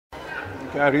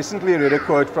I recently read a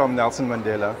quote from Nelson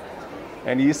Mandela,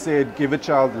 and he said, "Give a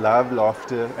child love,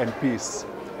 laughter, and peace."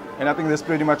 And I think this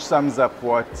pretty much sums up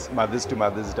what Mothers to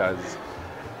Mothers does.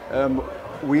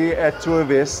 We at Tour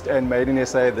Vest and Made in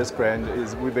SA, this brand,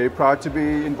 we're very proud to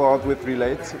be involved with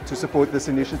Relate to support this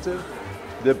initiative.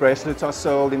 The bracelets are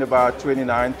sold in about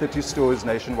 29, 30 stores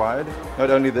nationwide. Not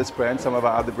only this brand, some of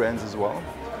our other brands as well.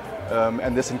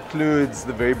 And this includes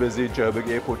the very busy Joburg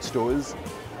Airport stores.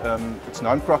 It's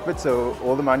non-profit, so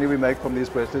all the money we make from these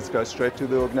bracelets goes straight to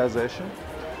the organization.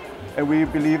 And we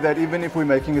believe that even if we're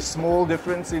making a small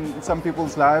difference in some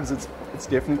people's lives, it's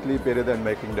definitely better than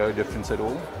making no difference at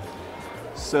all.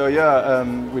 So yeah,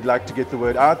 we'd like to get the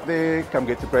word out there. Come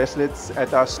get the bracelets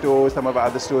at our stores, some of our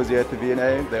other stores here at the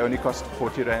V&A. They only cost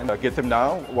 40 Rand. Get them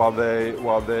now while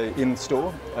they're in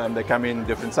store. They come in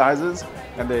different sizes,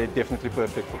 and they're definitely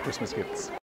perfect for Christmas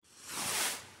gifts.